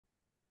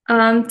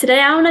Today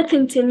I want to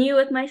continue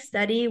with my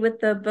study with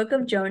the book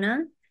of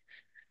Jonah.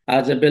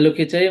 आज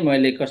बेलुकी चाहिँ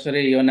मैले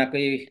कसरी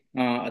योनाकै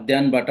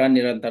अध्ययनबाट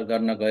निरन्तर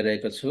गर्न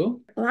गइरहेको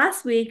छु।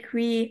 Last week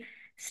we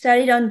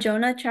studied on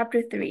Jonah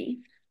chapter 3,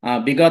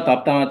 विगत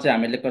हप्तामा चाहिँ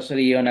हामीले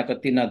कसरी योनाको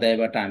 3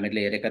 अध्यायबाट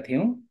हामीले हेरेका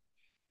थियौँ।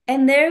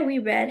 and there we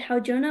read how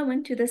Jonah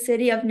went to the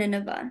city of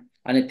Nineveh,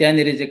 अनि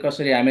त्यहाँनिर चाहिँ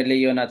कसरी हामीले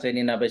योना चाहिँ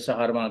निनवे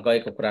सहरमा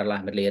गएको कुरालाई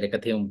हामीले हेरेका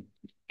थियौँ।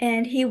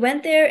 and he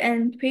went there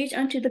and preached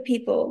unto the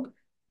people.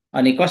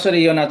 अनि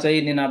कसरी योना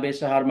चाहिँ निनवे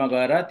सहरमा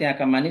गएर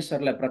त्यहाँका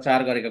मानिसहरूलाई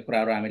प्रचार गरेको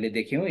कुराहरू हामीले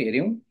देख्यौँ,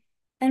 हेऱ्यौँ।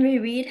 And we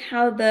read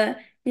how the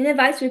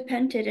Ninevites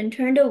repented and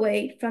turned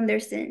away from their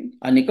sin.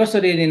 अनि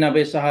कसरी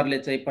निनवे सहरले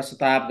चाहिँ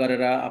पश्चाताप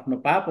गरेर आफ्नो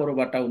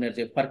पापहरूबाट उनीहरू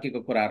चाहिँ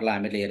फर्केको कुराहरूलाई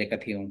हामीले हेरेका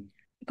थियौँ।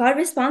 God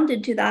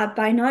responded to that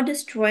by not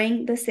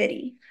destroying the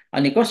city.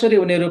 अनि कसरी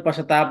उनीहरू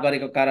पश्चाताप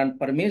गरेको कारण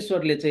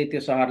परमेश्वरले चाहिँ त्यो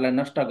सहरलाई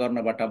नष्ट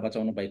गर्नबाट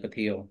बचाउनु भएको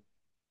थियो।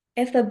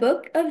 If the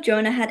book of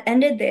Jonah had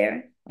ended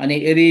there, अनि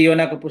यदि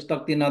योनाको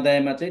पुस्तक 3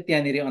 अध्यायमा चाहिँ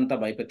त्यहाँनिर अन्त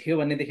भएको थियो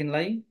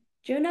भनेदेखिलाई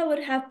Jonah would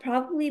have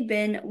probably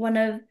been one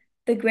of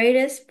the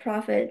greatest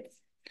prophets.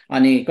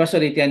 अनि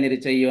कसरी त्यहाँनिर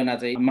चाहिँ योना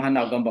चाहिँ महान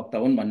अगमवक्ता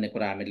हुन् भन्ने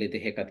कुरा हामीले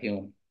देखेका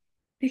थियौँ।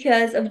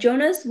 Because of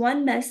Jonah's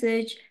one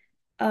message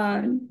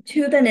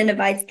to the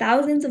Ninevites,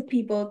 thousands of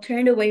people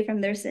turned away from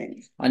their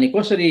sins. अनि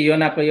कसरी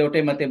योनाको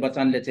एउटै मात्रै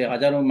वचनले चाहिँ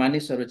हजारौं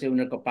मानिसहरू चाहिँ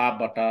उनीहरूको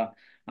पापबाट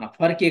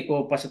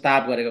फर्किएको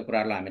पश्चाताप गरेको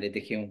कुराहरूलाई हामीले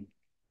देख्यौँ।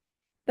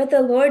 But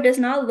the Lord does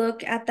not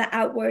look at the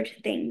outward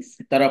things.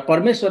 तर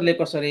परमेश्वरले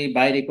कसरी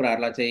बाहिरी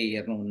कुराहरूलाई चाहिँ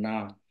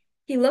हेर्नुहुन्न,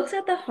 He looks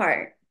at the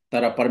heart,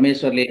 तर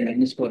परमेश्वरले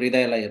मानिसको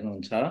हृदयलाई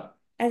हेर्नुहुन्छ।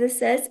 as it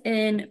says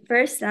in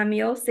 1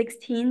 Samuel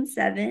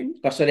 16:7.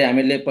 कसरी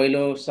हामीले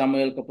पहिलो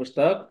सामुएलको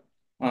पुस्तक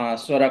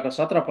 16 को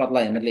 17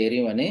 पदलाई हामीले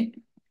हेर्यौं भने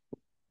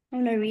I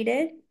want to read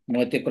it.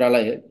 म त्यो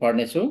कुरालाई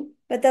पढ्नेछु।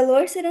 But the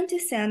Lord said unto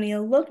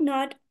Samuel, Look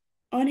not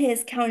on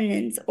his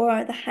countenance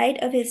or the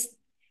height of his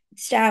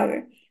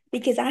stature,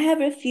 because I have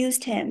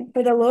refused him.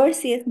 For the Lord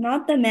seeth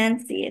not the man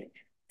seeth,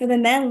 for the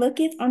man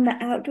looketh on the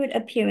outward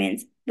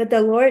appearance, but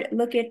the Lord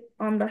looketh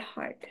on the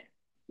heart.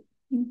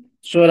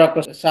 16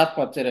 को 7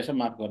 पद चाहिँ रहेछ,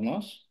 माफ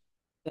गर्नुहोस्।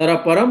 तर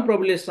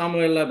परमप्रभुले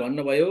सामुएललाई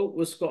भन्नुभयो,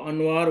 उसको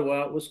अनुहार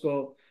वा उसको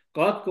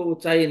कदको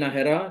उचाइ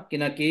नहेर,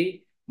 किनकि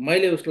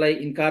मैले उसलाई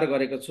इन्कार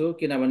गरेको छु।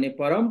 किनभने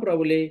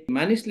परमप्रभुले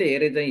मानिसले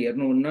हेरे चाहिँ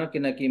हेर्नुहुन्न,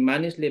 किनकि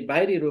मानिसले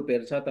बाहिरी रूप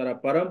हेर्छ, तर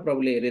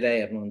परमप्रभुले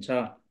हृदय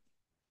हेर्नुहुन्छ।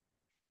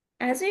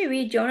 As we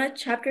read Jonah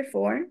chapter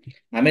 4,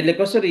 हामीले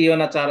कसरी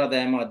योना 4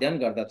 अध्यायमा अध्ययन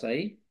गर्दा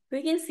चाहिँ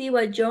we can see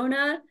what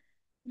Jonah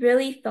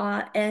really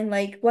thought and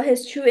like what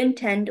his true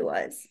intent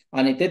was.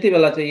 अनि त्यति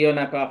बेला चाहिँ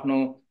योनाको आफ्नो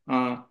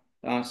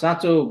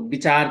साँचो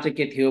विचार चाहिँ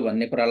के थियो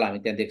भन्ने कुरालाई हामी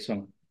त्यहाँ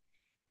देख्छौँ।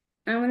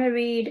 I want to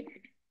read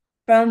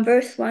from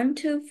verse 1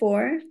 to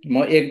 4.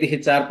 म 1 देखि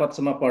 4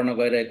 पदसम्म पढ्न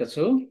गइरहेको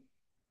छु।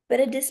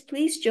 But it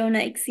displeased Jonah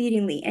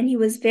exceedingly, and he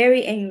was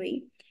very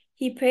angry.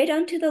 He prayed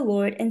unto the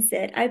Lord and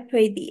said, I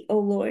pray thee, O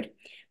Lord,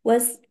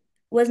 was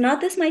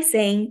not this my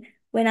saying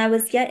when I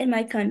was yet in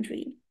my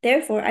country?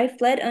 Therefore I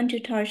fled unto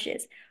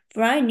Tarshish,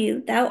 for I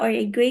knew thou art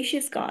a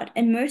gracious God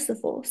and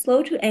merciful,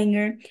 slow to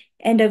anger,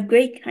 and of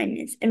great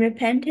kindness, and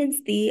repentance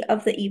thee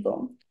of the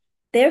evil.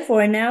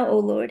 Therefore now, O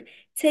Lord,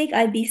 take,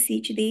 I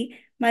beseech thee,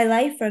 my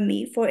life from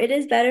me, for it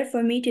is better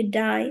for me to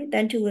die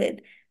than to live.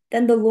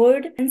 Then the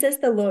Lord, and says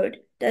the Lord,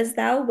 does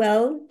thou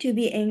well to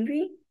be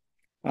angry?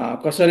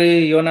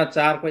 कसरी योना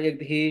 4 को 1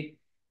 देखि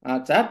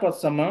 4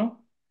 पदसम्म।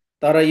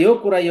 तर यो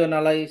कुरा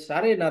योनालाई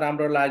साह्रै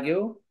नराम्रो लाग्यो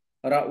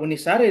र उनी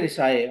साह्रै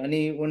रिसाए। अनि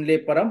उनले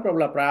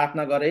परमप्रभुलाई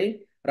प्रार्थना गरे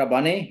र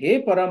भने, हे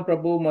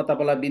परमप्रभु, म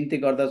तपाईलाई बिन्ती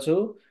गर्दछु,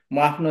 म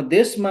आफ्नो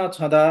देशमा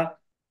छँदा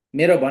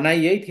मेरो भनाइ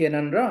यही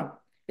थिएनन् र?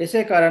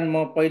 यसै कारण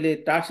म पहिले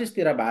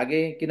टार्सिसतिर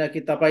भागे, किनकि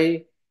तपाईँ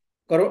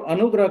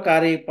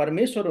अनुग्रहकारी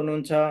परमेश्वर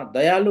हुनुहुन्छ,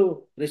 दयालु,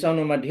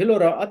 रिसाउनुमा ढिलो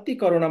र अति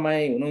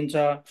करुणामय हुनुहुन्छ।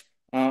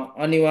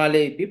 अनि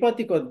उहाँले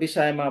विपत्तिको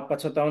विषयमा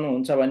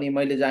पछताउनुहुन्छ भनी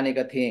मैले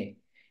जानेका थिएँ।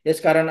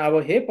 यसकारण अब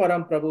हे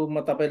परम प्रभु,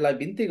 म तपाईलाई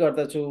बिन्ती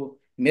गर्दछु,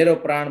 मेरो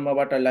प्राण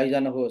मबाट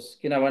लैजानुहोस्,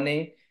 किनभने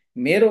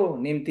मेरो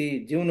निम्ति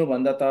जिउनु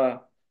भन्दा त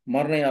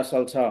मर्नै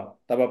असल छ।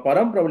 तब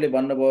परम प्रभुले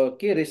भन्नुभयो,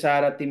 के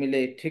रिसाएर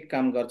तिमीले ठिक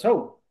काम गर्छौ?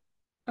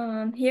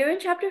 Here in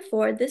chapter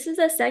 4, this is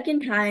the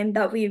second time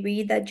that we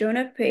read that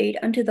Jonah prayed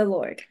unto the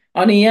Lord.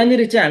 अनि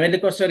यहाँनिर चाहिँ हामीले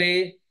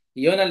कसरी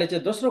योनाले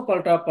चाहिँ दोस्रो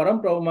पल्ट परम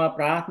प्रभुमा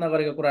प्रार्थना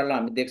गरेको कुरालाई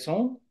हामी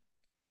देख्छौँ।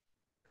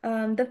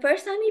 The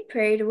first time he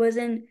prayed was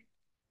in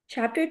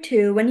chapter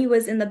 2 when he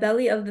was in the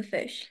belly of the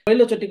fish.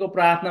 पहिलोचोटिको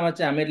प्रार्थनामा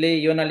चाहिँ हामीले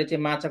योनाले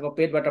चाहिँ माछाको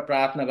पेटबाट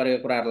प्रार्थना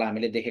गरेको कुराहरूलाई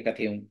हामीले देखेका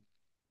थियौँ।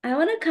 I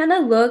want to kind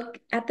of look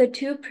at the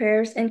two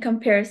prayers in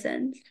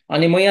comparisons.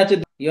 अनि म यहाँ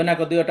चाहिँ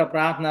योनाको दुईवटा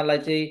प्रार्थनालाई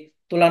चाहिँ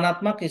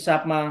तुलनात्मक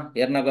हिसाबमा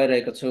हेर्न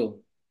गइरहेको छु।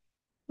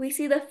 We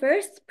see the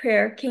first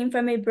prayer came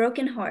from a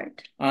broken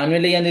heart.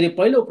 हामीले यहाँनिर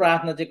पहिलो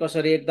प्रार्थना चाहिँ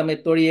कसरी एकदमै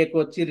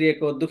तोडिएको,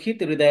 चिरिएको,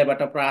 दुखित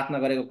हृदयबाट प्रार्थना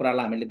गरेको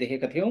कुरालाई हामीले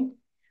देखेका थियौँ।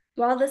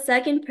 While the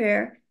second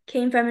prayer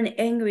came from an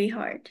angry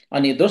heart.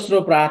 अनि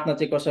दोस्रो प्रार्थना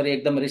चाहिँ कसरी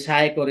एकदम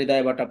रिसाएको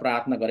हृदयबाट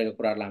प्रार्थना गरेको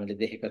कुरालाई हामीले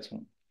देखेका छौँ।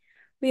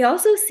 We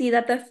also see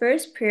that the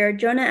first prayer,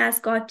 Jonah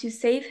asked God to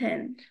save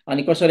him,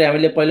 अनि कसरी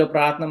हामीले पहिलो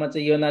प्रार्थनामा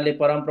चाहिँ योनाले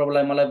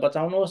परमप्रभुलाई मलाई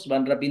बचाउनुहोस्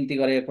भनेर बिन्ती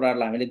गरेको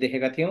कुराहरूलाई हामीले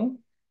देखेका थियौँ।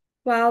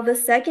 while the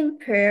second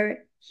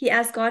prayer, he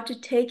asked God to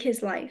take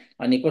his life.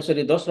 अनि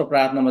कसरी दोस्रो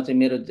प्रार्थनामा चाहिँ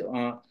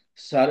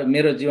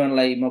मेरो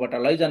जीवनलाई मबाट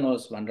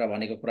लैजानुहोस् भनेर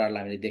भनेको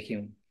कुराहरूलाई हामीले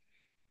देख्यौँ।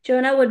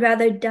 Jonah would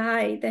rather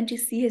die than to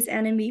see his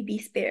enemy be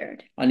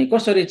spared. अनि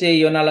कसरी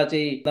चाहिँ योनालाई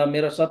चाहिँ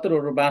मेरो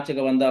शत्रुहरू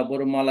बाँचेको भन्दा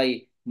बरु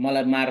मलाई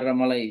मलाई मारेर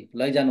मलाई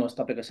लैजानुहोस्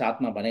तपाईँको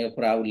साथमा भनेको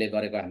कुरा उसले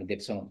गरेको हामी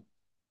देख्छौँ।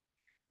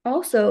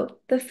 Also,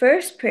 the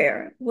first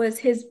prayer was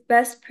his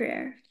best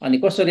prayer. अनि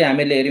कसरी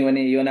हामीले हेर्यौँ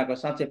भने योनाको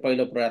साँच्चै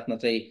पहिलो प्रार्थना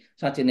चाहिँ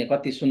साँच्चै नै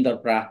कति सुन्दर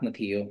प्रार्थना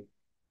थियो।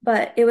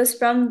 But it was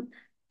from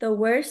the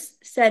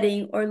worst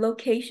setting or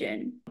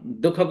location.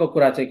 दुःखको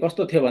कुरा चाहिँ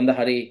कस्तो थियो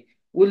भन्दाखेरि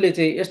उसले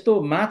चाहिँ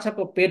यस्तो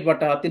माछाको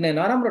पेटबाट अति नै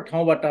नराम्रो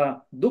ठाउँबाट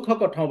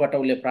दुःखको ठाउँबाट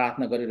उसले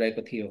प्रार्थना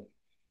गरिरहेको थियो।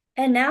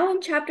 And now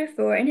in chapter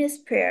 4, in his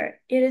prayer,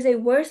 it is a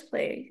worse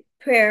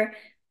prayer,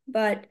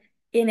 but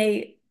in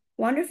a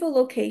wonderful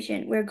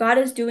location where God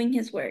is doing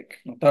his work.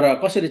 तर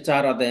कसरी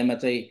 4 अध्यायमा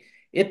चाहिँ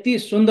यति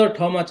सुन्दर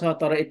ठाउँमा छ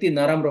तर यति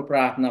नराम्रो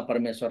प्रार्थना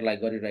परमेश्वरलाई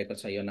गरिरहेको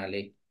छ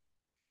योनाले।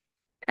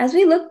 As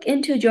we look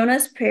into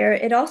Jonah's prayer,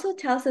 it also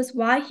tells us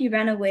why he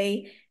ran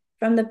away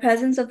from the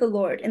presence of the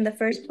Lord in the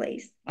first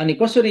place. अनि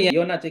कसरी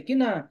योना चाहिँ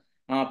किन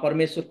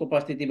परमेश्वरको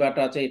उपस्थितिबाट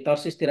चाहिँ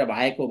तर्सिसतिर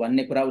भागेको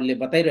भन्ने कुरा उसले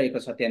बताइरहेको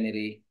छ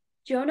त्यहाँनेरि।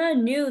 Jonah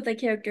knew the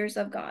characters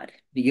of God.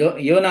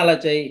 योनालाई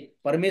चाहिँ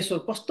परमेश्वर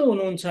कस्तो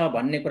हुनुहुन्छ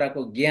भन्ने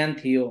कुराको ज्ञान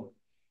थियो।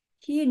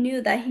 He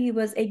knew that he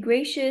was a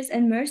gracious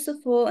and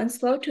merciful and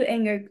slow to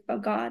anger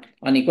God.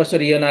 अनि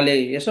कसरी योनाले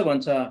यसो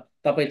भन्छ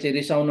तपाईँ चाहिँ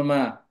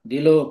रिसाउनुमा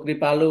ढिलो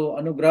कृपालु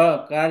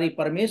अनुग्रहकारी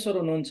परमेश्वर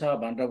हुनुहुन्छ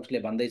भनेर उसले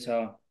भन्दैछ।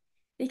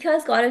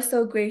 Because God is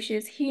so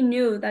gracious, he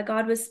knew that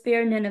God would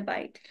spare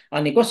Ninevite.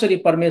 अनि कसरी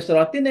परमेश्वर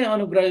अति नै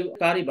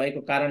अनुग्रहकारी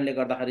भएको कारणले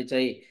गर्दाखेरि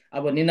चाहिँ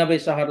अब निनवे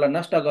शहरलाई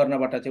नष्ट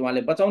गर्नबाट चाहिँ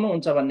उहाँले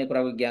बचाउनुहुन्छ भन्ने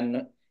कुराको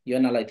ज्ञान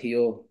योनालाई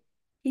थियो।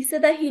 He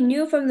said that he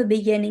knew from the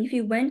beginning if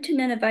he went to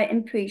Nineveh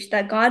and preached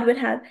that God would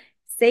have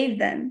saved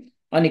them.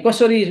 अनि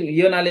कसरी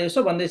योनाले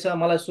यसो भन्दैछ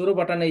मलाई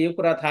सुरुबाट नै यो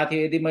कुरा थाहा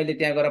थियो यदि मैले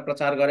त्यहाँ गएर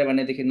प्रचार गरेँ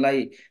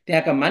भनेदेखिलाई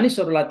त्यहाँका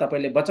मानिसहरूलाई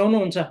तपाईँले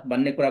बचाउनुहुन्छ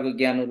भन्ने कुराको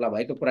ज्ञान उसलाई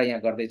भएको कुरा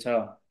यहाँ गर्दैछ।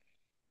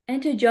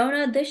 And to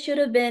Jonah, this should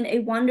have been a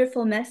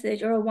wonderful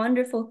message or a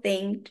wonderful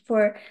thing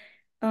for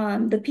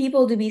the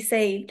people to be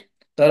saved.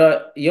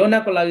 तर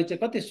योनाको लागि चाहिँ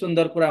कति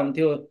सुन्दर कुरा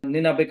हुन्थ्यो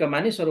निनवेका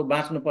मानिसहरू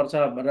बाँच्नुपर्छ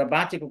र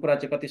बाँचेको कुरा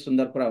चाहिँ कति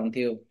सुन्दर कुरा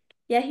हुन्थ्यो।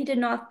 Yet he did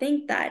not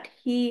think that.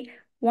 He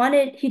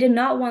did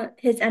not want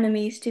his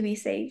enemies to be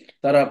saved.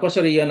 तर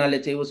कसरी योनाले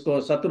चाहिँ उसको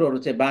शत्रुहरू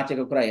चाहिँ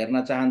बाँचेको कुरा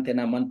हेर्न चाहन्थेन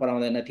मन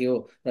पराउँदैन थियो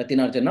र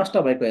तिनीहरू चाहिँ नष्ट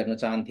भएको हेर्न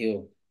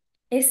चाहन्थ्यो।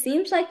 It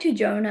seems like to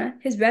Jonah,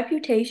 his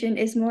reputation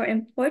is more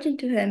important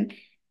to him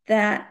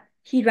that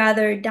he'd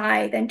rather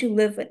die than to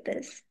live with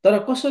this. तर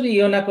कसरी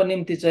योनाको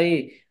निम्ति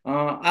चाहिँ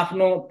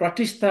आफ्नो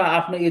प्रतिष्ठा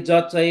आफ्नो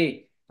इज्जत चाहिँ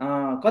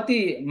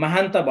कति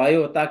महानता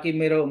भयो ताकि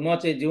म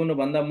चाहिँ जिउनु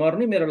भन्दा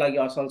मर्नु मेरो लागि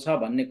असल छ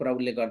भन्ने कुरा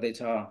उसले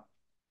गर्दैछ।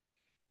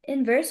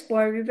 In verse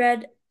 4, we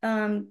read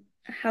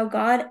how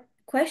God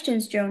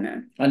questions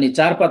Jonah. अनि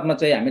 4 पदमा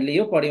चाहिँ हामीले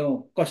यो पढ्यौं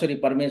कसरी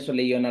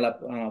परमेश्वरले योनालाई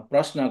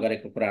प्रश्न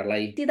गरेको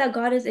कुरालाई। See that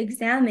God is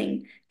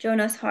examining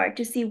Jonah's heart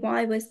to see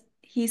why was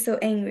he so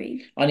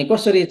angry. अनि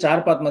कसरी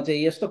 4 पदमा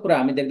चाहिँ यस्तो कुरा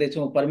हामी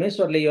देख्दैछौँ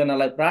परमेश्वरले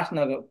योनालाई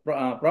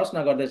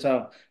प्रश्न गर्दैछ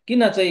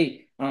किन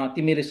चाहिँ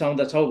तिमी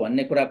रिसाउँदछौ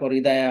भन्ने कुराको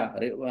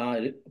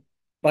हृदय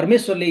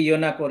परमेश्वरले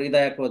योनाको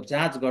हृदयको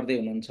जाँच गर्दै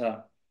हुनुहुन्छ।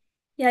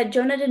 Yet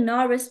Jonah did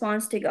not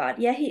respond to God.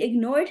 Yet he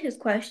ignored his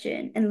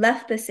question and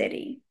left the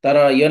city.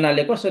 तर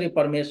योनाले कसरी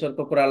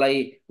परमेश्वरको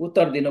कुरालाई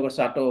उत्तर दिनुको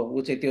साटो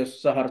उ चाहिँ त्यो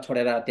शहर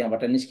छोडेर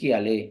त्यहाँबाट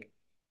निस्किहाले।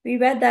 We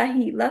read that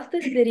he left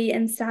the city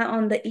and sat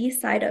on the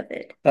east side of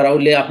it. तर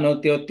उसले आफ्नो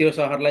त्यो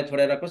शहरलाई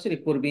छोडेर कसरी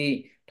पूर्वी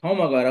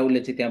ठाउँमा गएर उसले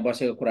चाहिँ त्यहाँ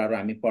बसेको कुराहरू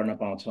हामी पढ्न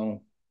पाउँछौं।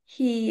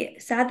 He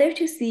sat there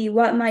to see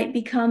what might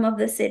become of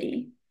the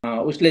city.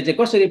 उसले चाहिँ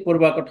कसरी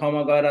पूर्वको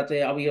ठाउँमा गएर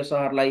चाहिँ अब यो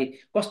शहरलाई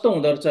कस्तो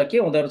हुँदो रहेछ के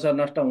हुँदो रहेछ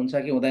नष्ट हुन्छ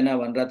कि हुँदैन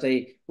भनेर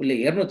चाहिँ उसले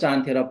हेर्न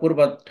चाहन्थ्यो र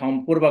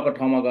पूर्वको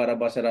ठाउँमा गएर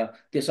बसेर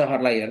त्यो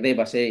शहरलाई हेर्दै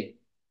बसे।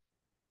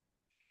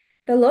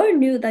 The Lord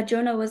knew that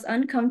Jonah was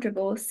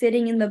uncomfortable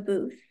sitting in the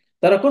booth.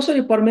 तर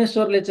कसरी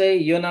परमेश्वरले चाहिँ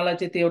योनालाई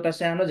चाहिँ त्यो एउटा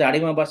सानो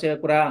झाडीमा बसेको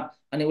कुरा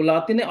अनि उसलाई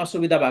अति नै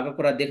असुविधा भएको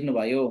कुरा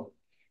देख्नुभयो।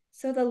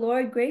 So the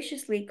Lord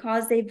graciously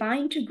caused a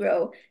vine to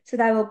grow so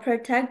that it will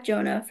protect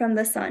Jonah from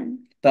the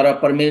sun. तर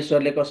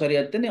परमेश्वरले कसरी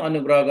अति नै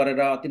अनुग्रह गरेर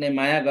अति नै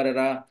माया गरेर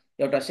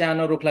एउटा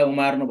सानो रुखलाई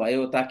उमार्नु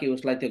भयो ताकि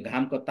उसलाई त्यो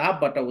घामको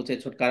तापबाट उ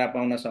चाहिँ छुटकारा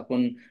पाउन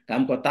सकुन्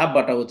घामको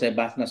तापबाट उ चाहिँ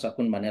बाँच्न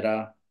सकुन् भनेर।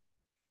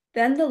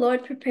 Then the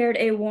Lord prepared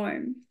a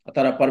worm.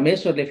 तर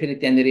परमेश्वरले फेरि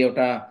त्यहाँनिर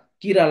एउटा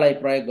किरालाई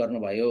प्रयोग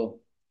गर्नुभयो।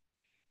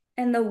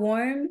 And the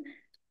worm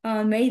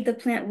made the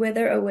plant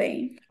wither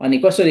away. अनि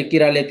कसरी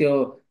किराले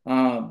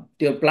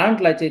त्यो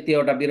प्लान्टलाई चाहिँ त्यो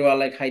एउटा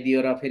बिरुवालाई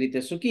खाइदियो र फेरि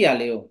त्यो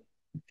सुकिहाल्यो।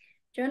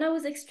 Jonah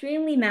was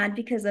extremely mad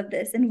because of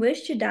this and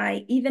wished to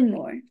die even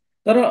more.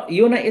 तर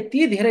योना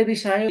यति धेरै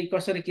रिसायो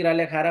कसरी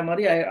किराले खाएर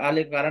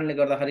मरिहालेको कारणले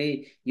गर्दाखेरि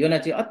योना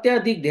चाहिँ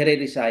अत्याधिक धेरै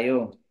रिसायो।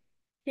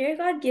 Here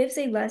God gives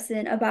a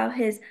lesson about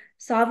his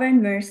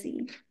sovereign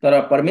mercy.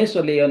 तर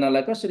परमेश्वरले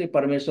योनालाई कसरी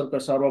परमेश्वरको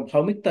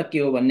सार्वभौमिकता के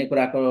हो भन्ने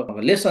कुराको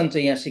लेसन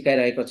चाहिँ यहाँ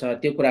सिकाइरहेको छ,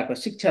 त्यो कुराको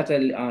शिक्षा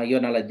चाहिँ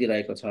योनालाई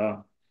दिइरहेको छ।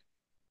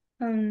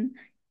 Um,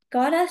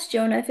 God asked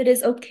Jonah if it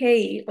is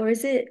okay or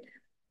is it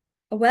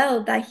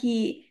well that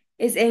he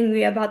is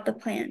angry about the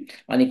plant.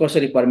 अनि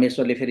कसरी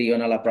परमेश्वरले फेरि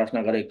योनालाई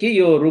प्रश्न गरे कि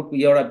यो रुख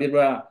एउटा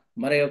बिरुवा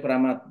मरेको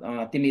कुरामा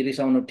तिमी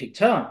रिसाउनु ठिक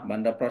छ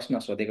भनेर प्रश्न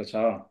सोधेको छ।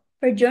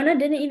 For Jonah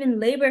didn't even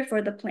labor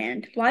for the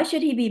plant. Why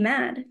should he be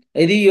mad?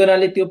 यदि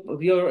योनाले त्यो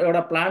यो एउटा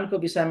प्लान्टको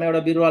विषयमा एउटा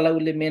बिरुवालाई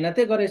उसले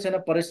मेहनतै गरेको छैन,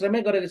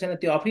 परिश्रमै गरेको छैन,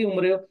 त्यो आफै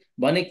उम्रियो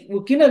भने ऊ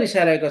किन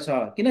रिसाइरहेको छ,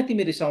 किन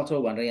तिमी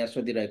रिसाउँछौ भनेर यहाँ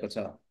सोधिरहेको छ।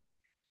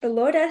 The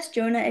Lord asked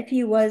Jonah if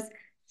he was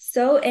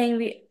so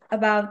angry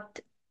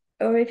about,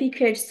 or if he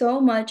cared so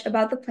much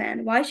about the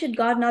plant, why should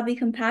God not be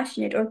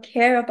compassionate or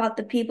care about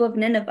the people of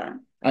Nineveh?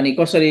 अनि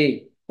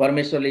कसरी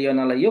परमेश्वरले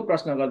योनालाई यो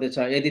प्रश्न गर्दैछ,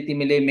 यदि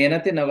तिमीले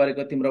मेहनतै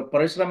नगरेको, तिम्रो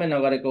परिश्रमै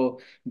नगरेको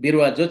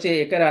बिरुवा जो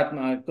चाहिँ एकै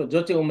रातमा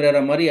जो चाहिँ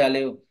उम्रेर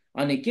मरिहाल्यो,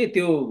 अनि के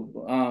त्यो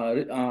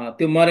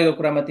मरेको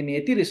कुरामा तिमी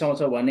यति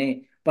रिसाउँछौ भने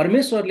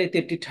परमेश्वरले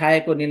त्यो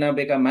टिठाएको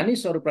निनवेका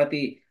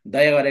मानिसहरूप्रति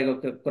दया गरेको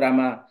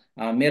कुरामा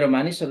मेरो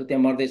मानिसहरू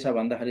त्यहाँ मर्दैछ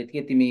भन्दाखेरि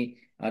के तिमी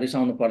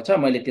रिसाउनु पर्छ,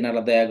 मैले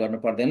तिनीहरूलाई दया गर्नु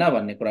पर्दैन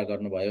भन्ने कुरा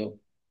गर्नुभयो।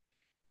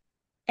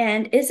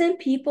 And isn't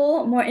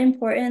people more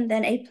important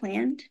than a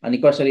plant? अनि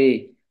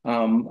कसरी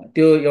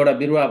त्यो एउटा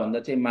बिरुवा भन्दा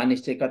चाहिँ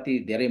मानिस चाहिँ कति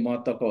धेरै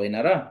महत्त्वको होइन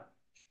र?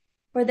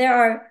 For there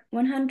are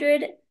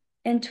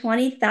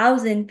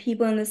 120,000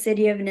 people in the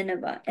city of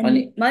Nineveh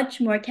and much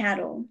more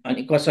cattle.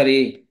 अनि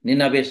कसरी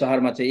निनवे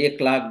शहरमा चाहिँ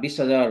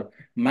 1,20,000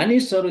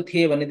 मानिसहरू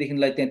थिए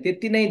भनेदेखिलाई त्यहाँ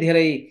त्यति नै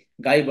धेरै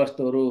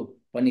गाईबस्तुहरू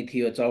पनि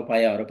थियो,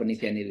 चौपायाहरू पनि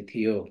त्यहाँनिर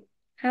थियो।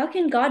 How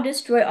can God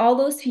destroy all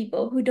those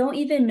people who don't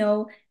even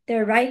know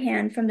their right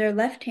hand from their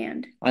left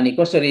hand? अनि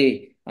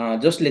कसरी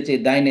जसले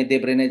चाहिँ दाहिने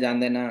देब्रे नै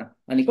जान्दैन,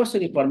 अनि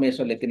कसरी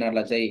परमेश्वरले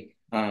तिनीहरूलाई चाहिँ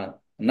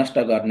नष्ट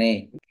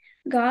गर्ने?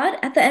 God,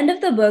 at the end of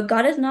the book,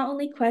 God is not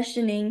only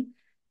questioning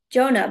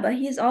Jonah, but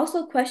he's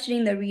also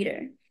questioning the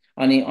reader.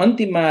 अनि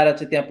अन्तिममा आएर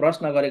चाहिँ त्यहाँ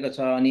प्रश्न गरेको छ,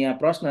 अनि यहाँ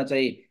प्रश्न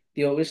चाहिँ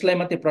त्यो उसलाई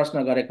मात्रै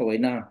प्रश्न गरेको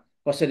होइन,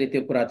 कसरी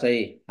त्यो कुरा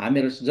चाहिँ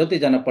हामीहरू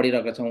जतिजना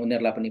पढिरहेका छौँ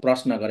उनीहरूलाई पनि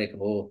प्रश्न गरेको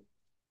हो।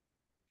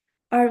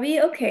 Are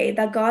we okay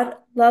that God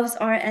loves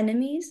our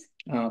enemies?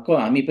 को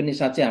हामी पनि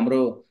साँच्चै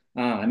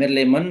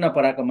हामीहरूले मन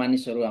नपराएको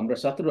मानिसहरू, हाम्रो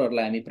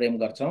शत्रुहरूलाई हामी प्रेम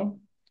गर्छौँ?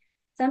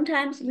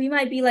 Sometimes we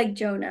might be like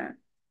Jonah.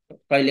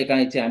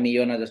 कहिलेकाहीँ चाहिँ हामी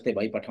योना जस्तै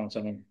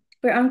भइपठाउँछौँ।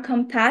 We're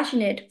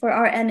uncompassionate for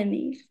our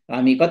enemies.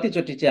 हामी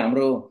कतिचोटि चाहिँ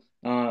हाम्रो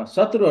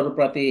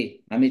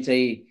शत्रुहरूप्रति हामी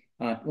चाहिँ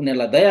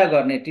उनीहरूलाई दया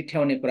गर्ने,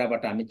 टिठ्याउने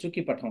कुराबाट हामी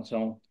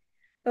चुकिपठाउँछौँ।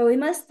 But we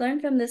must learn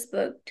from this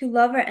book to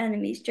love our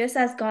enemies just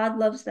as God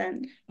loves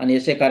them. अनि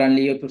यसै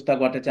कारणले यो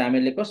पुस्तकबाट चाहिँ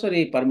हामीले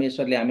कसरी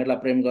परमेश्वरले हामीलाई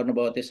प्रेम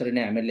गर्नुभयो त्यसरी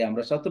नै हामीले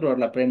हाम्रो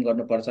शत्रुहरूलाई प्रेम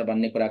गर्नुपर्छ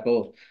भन्ने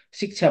कुराको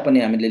शिक्षा पनि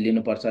हामीले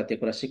लिनुपर्छ, त्यो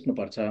कुरा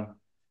सिक्नुपर्छ।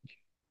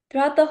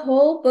 Throughout the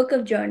whole book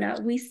of Jonah,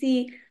 we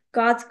see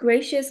God's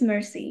gracious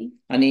mercy.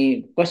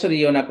 अनि कसरी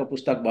योनाको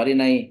पुस्तकभरि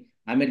नै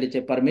हामीले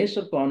चाहिँ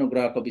परमेश्वरको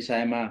अनुग्रहको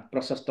विषयमा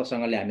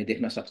प्रशस्तसँगले हामी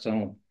देख्न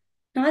सक्छौँ।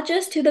 Not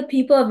just to the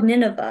people of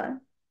Nineveh,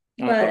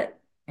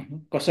 but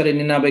कसरी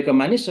निनावेका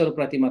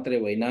मानिसहरूप्रति मात्रै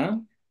होइन,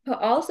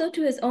 also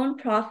to his own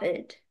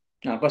prophet.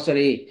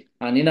 कसरी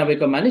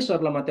निनावेका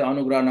मानिसहरूलाई मात्रै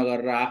अनुग्रह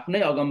नगरेर आफ्नै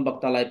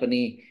अगमवक्तालाई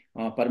पनि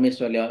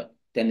परमेश्वरले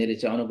त्यहाँनिर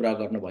चाहिँ अनुग्रह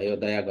गर्नुभयो,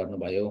 दया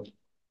गर्नुभयो।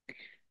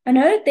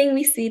 Another thing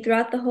we see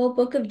throughout the whole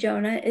book of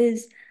Jonah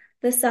is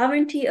the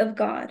sovereignty of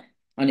God.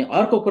 अनि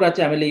अर्को कुरा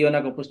चाहिँ हामीले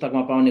योनाको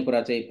पुस्तकमा पाउने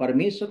कुरा चाहिँ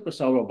परमेश्वरको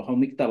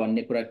सार्वभौमिकता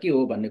भन्ने कुरा के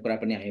हो भन्ने कुरा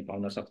पनि हामी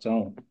पाउन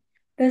सक्छौँ।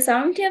 The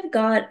sovereignty of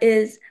God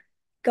is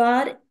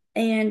God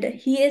and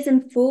he is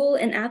in full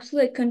and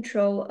absolute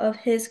control of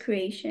his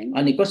creation.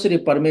 अनि कसरी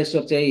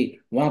परमेश्वर चाहिँ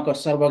उहाँको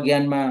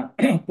सर्वज्ञानमा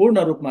पूर्ण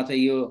रूपमा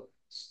चाहिँ यो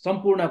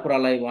सम्पूर्ण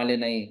कुरालाई उहाँले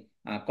नै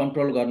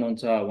कन्ट्रोल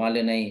गर्नुहुन्छ,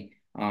 उहाँले नै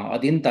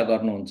अधीनता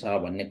गर्नुहुन्छ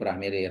भन्ने कुरा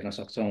हामीले हेर्न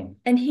सक्छौँ।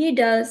 And he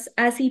does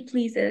as he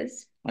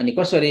pleases. अनि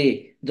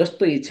कसरी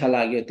जस्तो इच्छा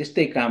लाग्यो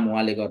त्यस्तै काम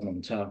उहाँले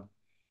गर्नुहुन्छ।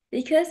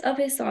 Because of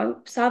his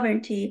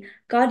sovereignty,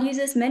 God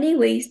uses many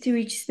ways to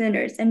reach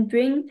sinners and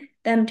bring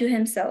them to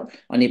himself.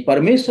 अनि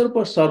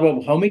परमेश्वरको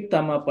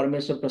सार्वभौमिकतामा,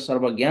 परमेश्वरको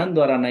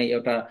सर्वज्ञानद्वारा नै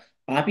एउटा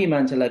पापी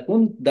मान्छेलाई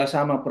कुन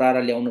दशामा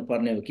पुर्याएर ल्याउनु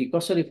पर्ने हो कि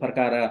कसरी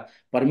फर्काएर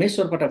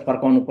परमेश्वरबाट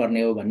फर्काउनु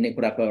पर्ने हो भन्ने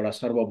कुराको एउटा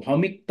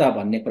सार्वभौमिकता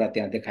भन्ने कुरा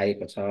त्यहाँ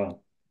देखाएको छ।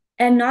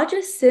 And not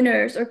just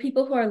sinners or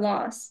people who are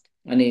lost.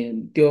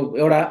 अनि त्यो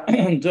एउटा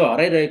जो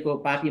हराइरहेको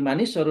पापी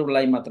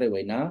मानिसहरूलाई मात्रै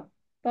होइन,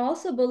 but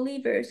also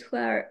believers who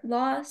are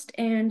lost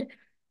and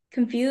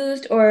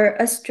confused or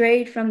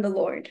astray from the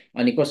Lord.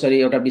 अनि कसरी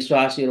एउटा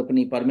विश्वासीहरू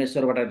पनि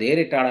परमेश्वरबाट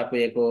धेरै टाढा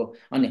पुगेको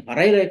अनि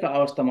हराइरहेको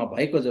अवस्थामा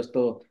भएको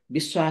जस्तो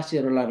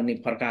विश्वासीहरूलाई पनि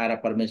फर्काएर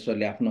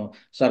परमेश्वरले आफ्नो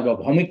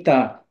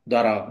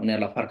सार्वभौमिकताद्वारा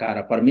उनीहरूलाई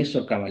फर्काएर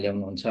परमेश्वरकामा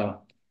ल्याउनुहुन्छ।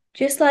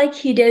 Just like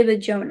he did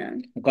with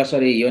Jonah.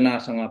 कसरी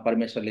योनासँग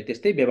परमेश्वरले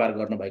त्यस्तै व्यवहार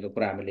गर्नुभएको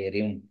कुरा हामीले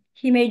हेर्यौं।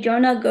 He made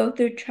Jonah go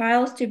through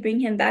trials to bring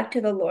him back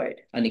to the Lord.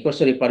 अनि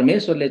कसरी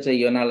परमेश्वरले चाहिँ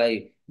योनालाई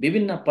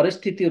विभिन्न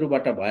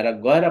परिस्थितिहरूबाट भएर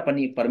गएर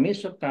पनि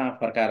परमेश्वर कहाँ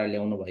फर्काएर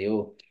ल्याउनु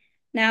भयो।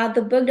 Now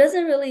the book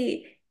doesn't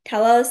really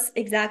tell us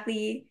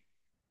exactly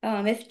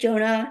if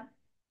Jonah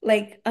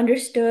like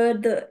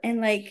understood the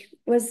and like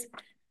was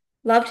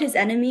loved his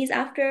enemies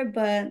after,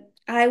 but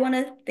I want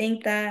to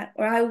think that,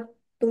 or I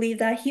believe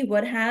that he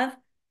would have.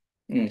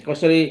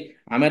 कसरी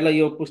हामीहरूलाई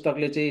यो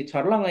पुस्तकले चाहिँ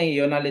छर्लङ्गै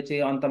योनाले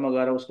चाहिँ अन्तमा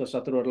गएर उसको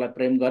शत्रुहरूलाई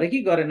प्रेम गरे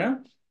कि गरेन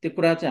त्यो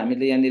कुरा चाहिँ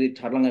हामीले यहाँनिर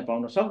छर्लङ्गै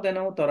पाउन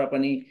सक्दैनौँ तर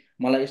पनि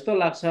मलाई यस्तो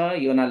लाग्छ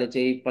योनाले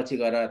चाहिँ पछि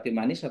गएर त्यो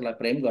मानिसहरूलाई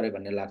प्रेम गरे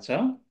भन्ने लाग्छ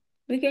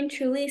We can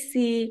truly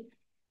see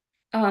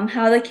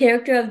how the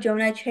character of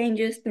Jonah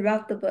changes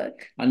throughout the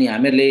book. अनि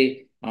हामीहरूले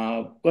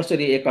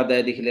कसरी एक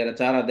अध्यायदेखि लिएर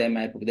 4 अध्यायमा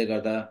आइपुग्दै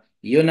गर्दा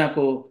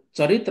योनाको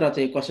चरित्र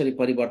चाहिँ कसरी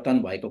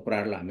परिवर्तन भएको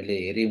कुराहरूलाई हामीले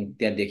हेऱ्यौँ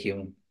त्यहाँ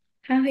देख्यौँ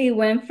How he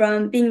went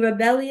from being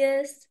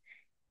rebellious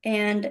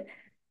and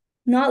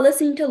not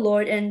listening to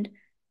Lord and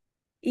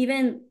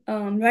even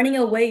running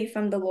away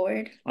from the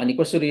Lord. अनि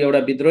कसरी एउटा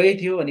विद्रोही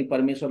थियो अनि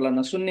परमेश्वरलाई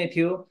नसुन्ने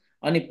थियो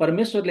अनि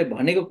परमेश्वरले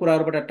भनेको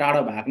कुराहरूबाट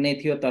टाढा भाग्ने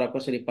थियो तर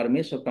कसरी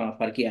परमेश्वरकहाँ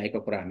फर्किआएको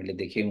कुरा हामीले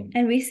देख्यौँ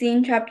And we see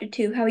in chapter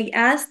 2 how he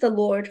asked the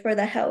Lord for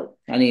the help.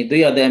 अनि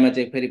 2 अध्यायमा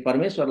चाहिँ फेरि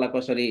परमेश्वरलाई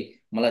कसरी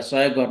मलाई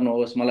सहयोग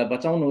गर्नुहोस् मलाई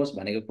बचाउनुहोस्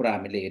भनेको कुरा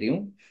हामीले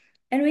हेऱ्यौँ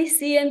And we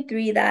see in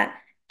 3 that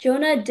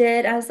Jonah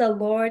did as the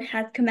Lord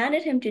had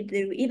commanded him to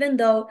do, even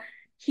though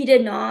he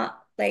did not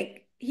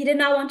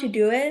want to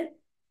do it.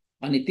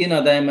 अनि 3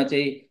 अध्यायमा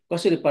चाहिँ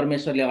कसरी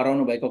परमेश्वरले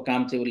अराउनु भएको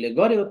काम चाहिँ उसले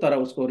गर्यो तर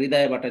उसको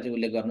हृदयबाट चाहिँ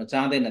उसले गर्न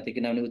चाहँदैन थियो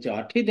किनभने ऊ चाहिँ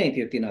हठी नै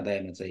थियो 3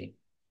 अध्यायमा चाहिँ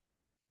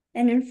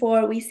And in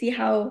 4 we see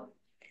how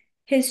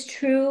his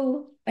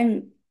true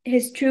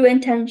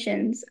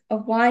intentions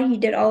of why he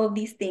did all of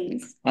these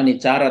things. अनि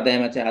 4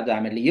 अध्यायमा चाहिँ आज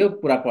हामीले यो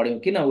कुरा पढ्यौँ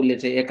किन उसले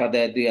चाहिँ 1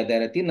 अध्याय 2 अध्याय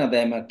र 3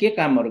 अध्यायमा के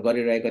कामहरू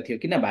गरिरहेको थियो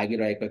किन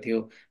भागिरहेको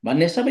थियो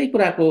भन्ने सबै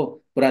कुराको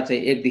कुरा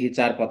चाहिँ 1 देखि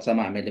 4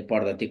 पदसम्म हामीले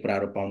पढ्दा ती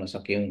कुराहरू पाउन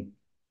सक्यौँ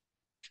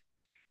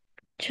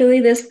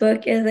Truly, this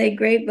book is a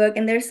great book,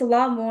 and there's a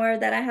lot more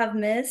that I have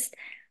missed.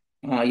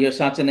 यो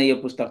साँच्चै नै यो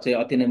पुस्तक चाहिँ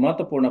अति नै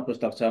महत्त्वपूर्ण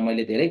पुस्तक छ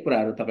मैले धेरै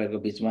कुराहरू तपाईँको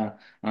बिचमा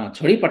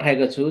छोडी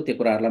पठाएको छु त्यो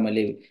कुराहरूलाई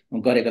मैले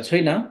गरेको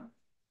छुइनँ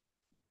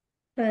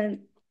But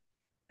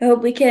I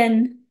hope we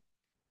can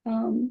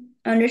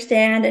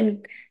understand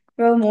and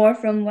grow more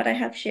from what I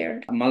have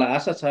shared. मलाई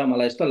आशा छ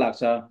मलाई यस्तो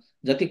लाग्छ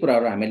जति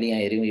कुराहरू हामीले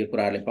यहाँ हेऱ्यौँ यो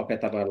कुराहरूले पक्कै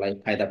तपाईँहरूलाई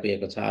फाइदा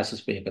पुगेको छ आशिष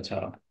पुगेको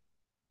छ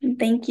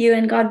Thank you,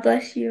 and God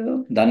bless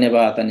you.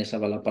 धन्यवाद अनि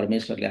सबैलाई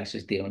परमेश्वरले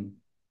आशिष दिउन्